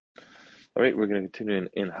All right, we're going to continue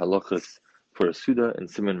in halachas for a seudah and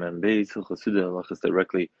Siman man beis. Halachas seudah halachas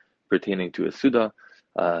directly pertaining to a seudah.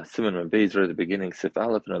 Siman man beis right at the beginning. Seif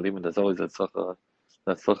aleph and aliman. There's always that tzlacha.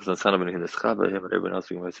 That tzlacha and sanam in the schaba him and everyone else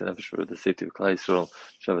being by nefesh for the safety of Klal Yisrael.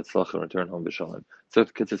 Shavat tzlacha and return home b'shalom. So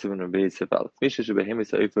to kitzur Siman man beis seif aleph. Misha shebehem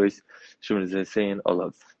seifos shuman is saying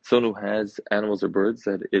olav. Someone who has animals or birds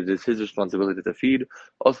that it is his responsibility to feed.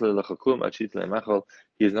 Also lechakum achit le'machal.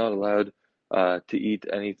 He is not allowed to eat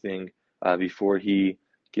anything before he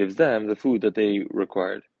gives them the food that they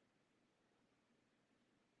required.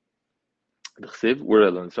 Where I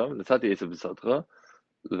learned from, what did it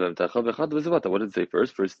say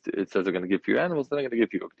first? First, it says they're going to give you animals, then they're going to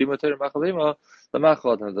give you. The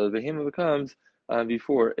behemoth becomes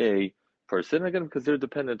before a person, again, because they're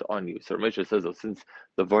dependent on you. So Ramesh says, since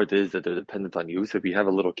the vart is that they're dependent on you, so if you have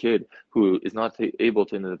a little kid who is not able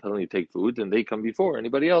to independently take food, then they come before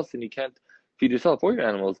anybody else, and you can't feed yourself or your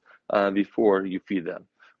animals before you feed them.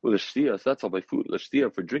 Well, so that's all by food.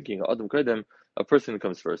 For drinking, Adam Kedem, a person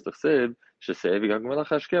comes first. When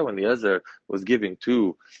Eliezer was giving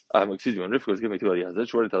to, when Rivka was giving to Eliezer,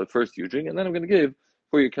 she wanted to tell first you drink, and then I'm going to give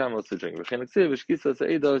for your camels to drink. You'll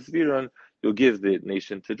give the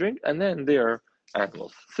nation to drink, and then they are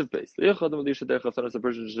animals. A person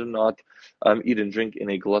should not eat and drink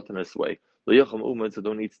in a gluttonous way. So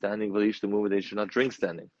don't eat standing, they should not drink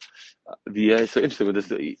standing. So interesting with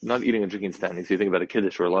this, not eating and drinking standing. So you think about a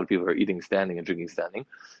kiddush where a lot of people are eating standing and drinking standing.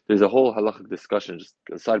 There's a whole halachic discussion, just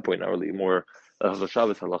a side point, not really more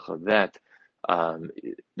Shabbos halacha, that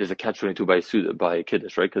there's a catch-22 by a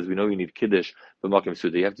kiddush, right? Because we know you need kiddush b'makom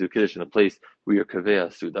seudah. You have to do kiddush in a place where you're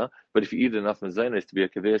kaveya seudah. But if you eat enough mezainis to be a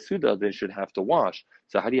kaveya seudah, then you should have to wash.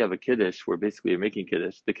 So how do you have a kiddush where basically you're making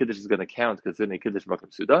kiddush? The kiddush is going to count because it's in a kiddush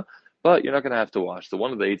b'makom seudah, but you're not going to have to wash. So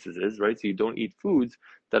one of the eitzes is, right, so you don't eat foods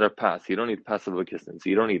that are pas. You don't eat passive kisnin. So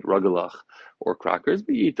you don't eat ragalach or crackers,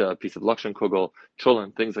 but you eat a piece of lakshan kugel,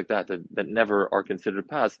 cholent, things like that never are considered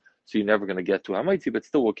pas. So you're never going to get to hamaitzi, but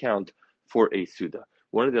still will count for a seudah.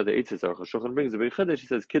 One of the other eitzes our Chashochan brings a very chiddush. He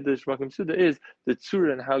says kiddush makom seudah is the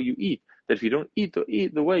tzura and how you eat. That if you don't eat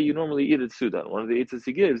the way you normally eat at seudah, one of the eitzes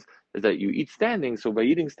he gives is that you eat standing. So by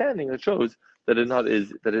eating standing, it shows that it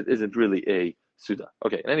isn't really a seudah.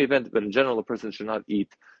 Okay, in any event, but in general, a person should not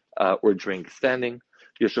eat or drink standing.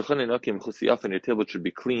 Your your table should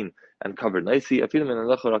be clean and covered nicely. Even if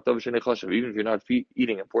you're not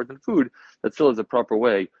eating important food, that still is a proper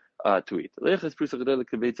way to eat. A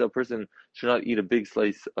person should not eat a big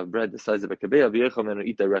slice of bread the size of a kabeya and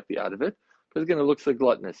eat directly out of it, because again it looks like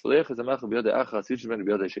gluttonous. So don't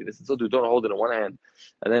hold it in one hand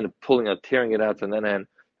and then tearing it out from that hand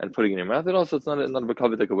and putting it in your mouth. And also it's not a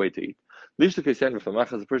kavod way to eat.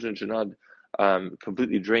 A person should not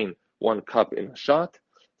completely drain one cup in a shot.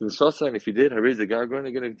 And if you did, raise the gargon,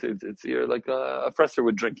 again, it's like a fresser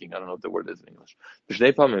with drinking. I don't know what the word is in English.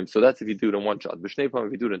 So that's if you do it in one shot. If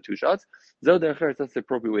you do it in two shots, that's the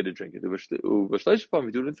appropriate way to drink it. If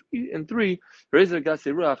you do it in three, raise the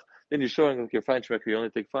gasirach, then you're showing like your fine shmekah, you only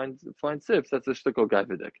take fine sips. That's a shtickle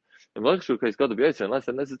gaividik. Unless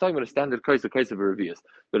it's talking about a standard kais, a kais of a revius.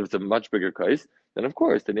 But if it's a much bigger kais, then of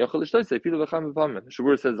course, then Yachal Ishtaisei,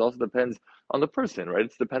 Shabur says it also depends on the person, right?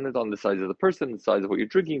 It's dependent on the size of the person, the size of what you're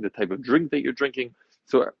drinking, the type of drink that you're drinking.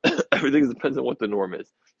 So everything depends on what the norm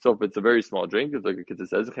is. So if it's a very small drink, it's like a kid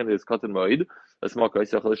says, it's cotton moed, a small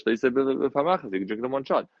kais, Yachal Ishtaisei, you can drink it in one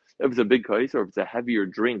shot. If it's a big kais or if it's a heavier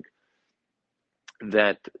drink,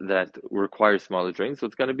 that requires smaller drinks, so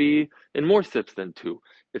it's going to be in more sips than two.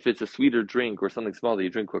 If it's a sweeter drink or something small that you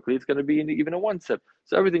drink quickly, it's going to be even a one sip.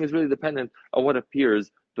 So everything is really dependent on what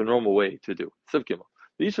appears the normal way to do. Siv Gimel.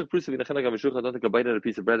 The Yishak Prusa V'nechanag don't take a bite out of a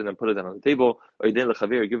piece of bread and then put it on the table, or you didn't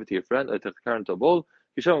give it to your friend, or take a current to a bowl.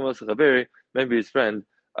 Maybe his friend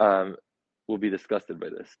will be disgusted by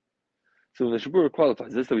this. So when the Shabur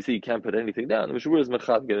qualifies this, that we see you can't put anything down. The Shabur is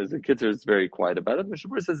mechad, again, the Kitzur is very quiet about it. The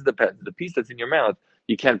Shabur says it depends. The piece that's in your mouth,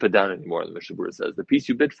 you can't put down anymore. The Shabur says the piece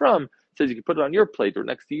you bit from says you can put it on your plate or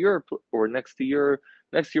next to your plate,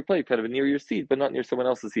 kind of near your seat, but not near someone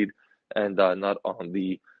else's seat, and not on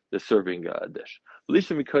the serving dish.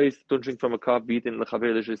 Don't drink from a cup. Beat in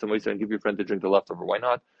and give your friend to drink the leftover. Why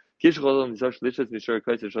not? In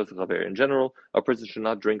general, a person should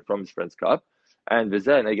not drink from his friend's cup. And then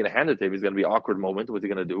they're going to hand it to him. It's going to be an awkward moment. What's he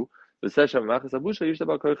going to do? He's going to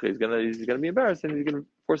be embarrassed, and he's going to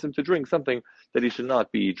force him to drink something that he should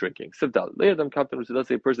not be drinking. So let's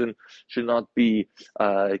say a person should not be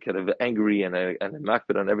kind of angry and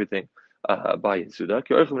makbid on everything by his seudah.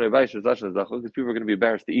 Because people are going to be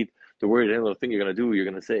embarrassed to eat. They're worried any little thing you're going to do, you're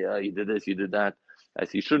going to say, you did this, you did that. So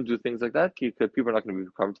you shouldn't do things like that because people are not going to be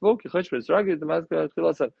comfortable.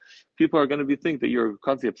 People are going to think that you're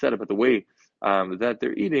constantly upset about the way that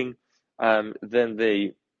they're eating. Then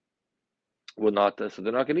they will not, so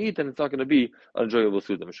they're not going to eat, and it's not going to be an enjoyable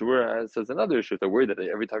seudah. Sure, says another issue. If they're worried that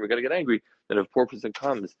every time you're going to get angry, then if a poor person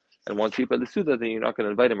comes and wants to eat by the seudah, then you're not going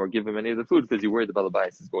to invite him or give him any of the food because you're worried the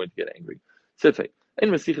balabais is going to get angry. Seif. In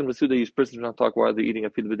Masichin Masuda, each person should not talk while they're eating a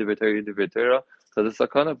feed of the Divrei so the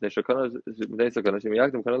sakana,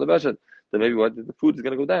 then maybe what the food is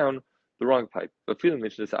going to go down the wrong pipe. But feeling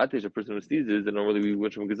mentioned is a person who sneezes, and normally we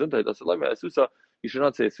went from gesundheit, you should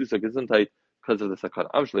not say susa gesundheit because of the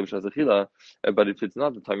sakana. But if it's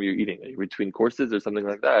not the time you're eating, like between courses or something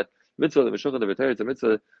like that, mitzvah the meshulchan the it's a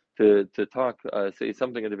mitzvah to talk, say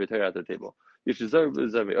something in the veter at the table. You should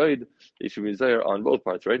be there on both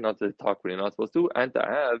parts, right? Not to talk when you're not supposed to, and to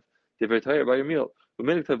have the veter by your meal.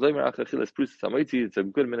 It's a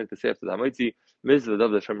good minute to say after the hamaitzi. To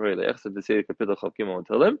say kapitel chav gimel and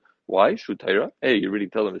tell him why shoot Torah. Hey, you're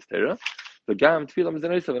reading tell him it's Torah. The gam tefillah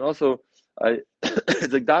is an and also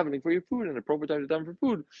it's like davening for your food, and the appropriate time to daven for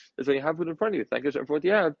food is when you have food in front of you. Thank Hashem for what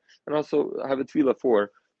you have, and also have a tefillah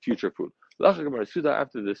for future food. After the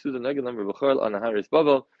seudah neged number b'chol on the haris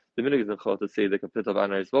bubble, the minhag is in to say the kapitel of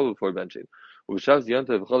haris bubble before benching. Shabbos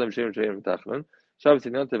yontav b'cholim shem v'tachnon. Shabbos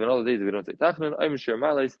and yontav and all the days we don't say tachnon. I'm shir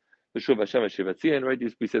malais b'shuv Hashem shivatzian. Right,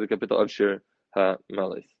 we say the kapitel of shir ha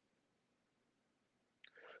malais.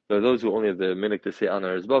 So those who only have the minhag to say on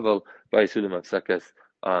haris bubble by sudim of sekas.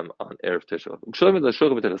 On Erev Tisha.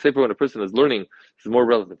 When a person is learning, this is more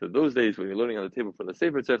relevant to those days when you're learning on the table from the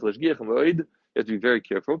sefer. You have to be very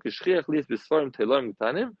careful.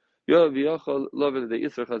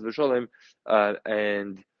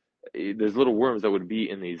 And there's little worms that would be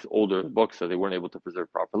in these older books that they weren't able to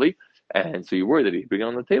preserve properly, and so you worry that if you bring it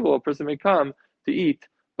on the table, a person may come to eat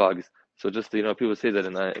bugs. So just people say that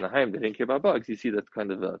in the Haim they didn't care about bugs. You see that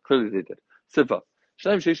kind of clearly they did. Sifa.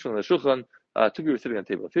 Two people were sitting on the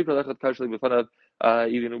table.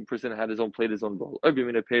 Even a person had his own plate, his own bowl.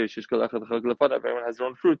 Everyone has their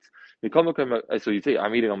own fruits. So you say,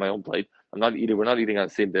 I'm eating on my own plate. We're not eating on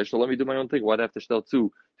the same dish, so let me do my own thing. Why do I have to tell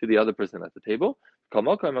two to the other person at the table? You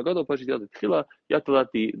have to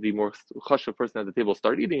let the more chashuv person at the table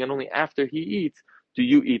start eating, and only after he eats do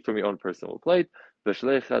you eat from your own personal plate. Is a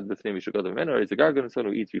gargan,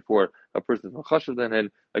 someone who eats before a person is more chashuv than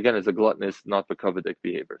him, again, is a gluttonous, not bekavadik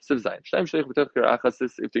behavior. If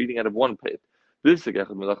they're eating out of one plate, they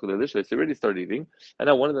already started eating, and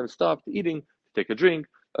now one of them stopped eating to take a drink,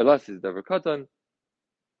 unless he's never katan,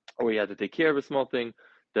 or he had to take care of a small thing.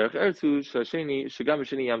 You should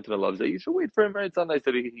wait for him, right? It's not nice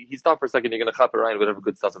that he stopped for a second, you're going to chop around whatever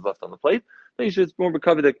good stuff is left on the plate. Then it's more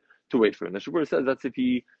bekavadik to wait for him. The Shabur says that's if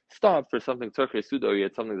he stopped for something tzarchei seudah, he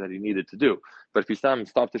had something that he needed to do. But if he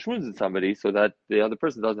stopped to shmuz somebody, so that the other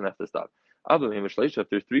person doesn't have to stop. If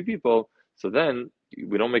there's three people, so then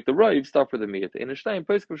we don't make the rive stop for the miyat. In a shtayim,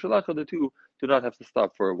 the two do not have to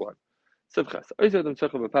stop for one. A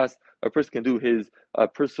person can do his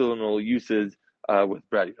personal uses with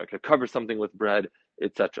bread. You can cover something with bread,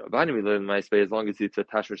 etc. As long as it's a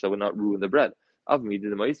tashmish that would not ruin the bread. If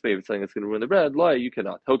something that's going to ruin the bread, you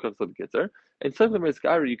cannot. And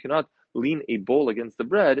you cannot lean a bowl against the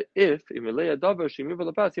bread if the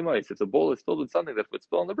bowl is filled with something that would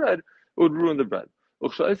spill on the bread, it would ruin the bread.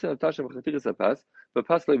 If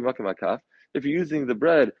you're using the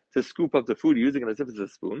bread to scoop up the food, you're using it as if it's a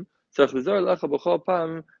spoon.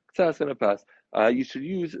 You should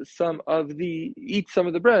use eat some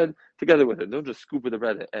of the bread together with it. Don't just scoop with the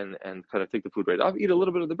bread and kind of take the food right off. Eat a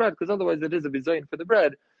little bit of the bread, because otherwise it is a bizayin for the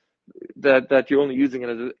bread that you're only using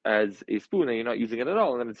it as a spoon and you're not using it at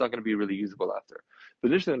all, and then it's not going to be really usable after.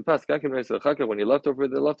 But when you left over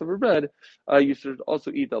the leftover bread, you should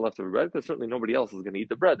also eat that leftover bread, because certainly nobody else is going to eat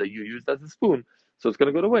the bread that you used as a spoon, so it's going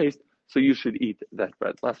to go to waste. So you should eat that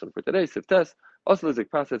bread. Last one for today, siftes. Also, there's a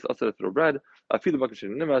process. Also, to throw bread. Even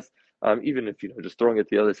if just throwing it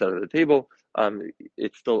to the other side of the table,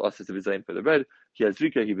 it's still us as a bizayin for the bread. He has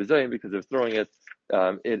rika, he bizayin, because of throwing it.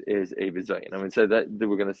 It is a bizayin. And we said that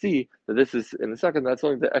we're going to see that this is in a second. That's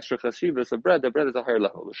only the extra chashivas of bread. The bread is a higher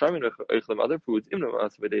level. Other foods,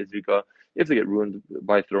 if they get ruined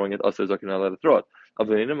by throwing it, also is not allowed to throw it. But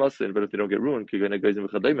if they don't get ruined,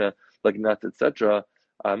 like nuts, etc.,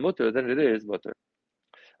 mutter, then it is mutter.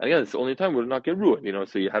 And again, it's the only time it will not get ruined,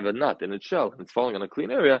 so you have a nut in its shell and it's falling on a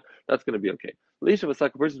clean area, that's going to be okay. A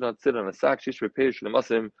person should not sit on a sack, he should not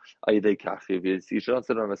sit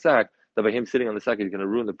on a sack, that by him sitting on the sack, he's going to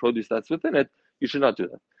ruin the produce that's within it. You should not do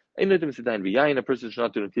that. A person should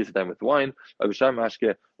not do it with wine, or with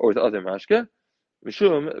other mashke,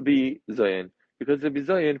 mishum be zayin, because it's a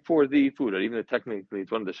bizayin for the food. Right? Even though technically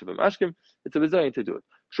it's one of the shivim ashkim, it's a bizayin to do it.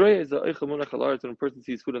 Shreya is a eichel munach alaretz. When a person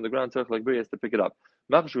sees food on the ground, tzarich like bri has to pick it up.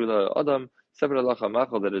 Machshu la adam seven alacha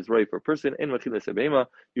machal that is right for a person. In machila sebema,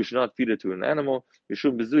 you should not feed it to an animal. You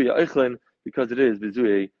should bizuya eichlin because it is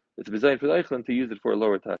bizuya. It's a bizayin for the eichlin to use it for a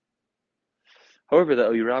lower task. However,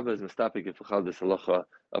 the Eli Rabbah is mistapik if this halacha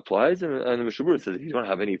applies, and the Mishabur says if you don't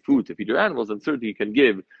have any food to feed your animals, then certainly you can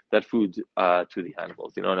give that food to the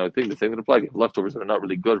animals. And I think the same would apply. If leftovers are not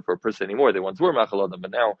really good for a person anymore, they once were machaladim,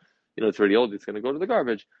 but now it's already old. It's going to go to the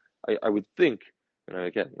garbage. I would think,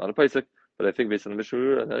 again, not a paisik, but I think based on the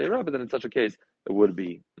Mishabur and the Eli Rabbah, then in such a case it would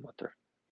be mutter.